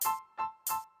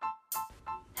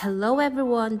Hello,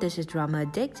 everyone. This is Drama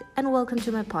Addict, and welcome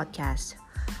to my podcast.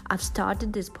 I've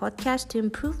started this podcast to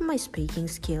improve my speaking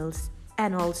skills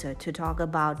and also to talk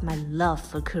about my love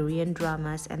for Korean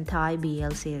dramas and Thai BL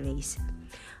series.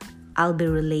 I'll be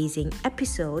releasing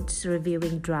episodes,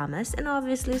 reviewing dramas, and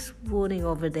obviously swooning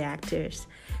over the actors.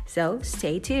 So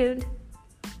stay tuned.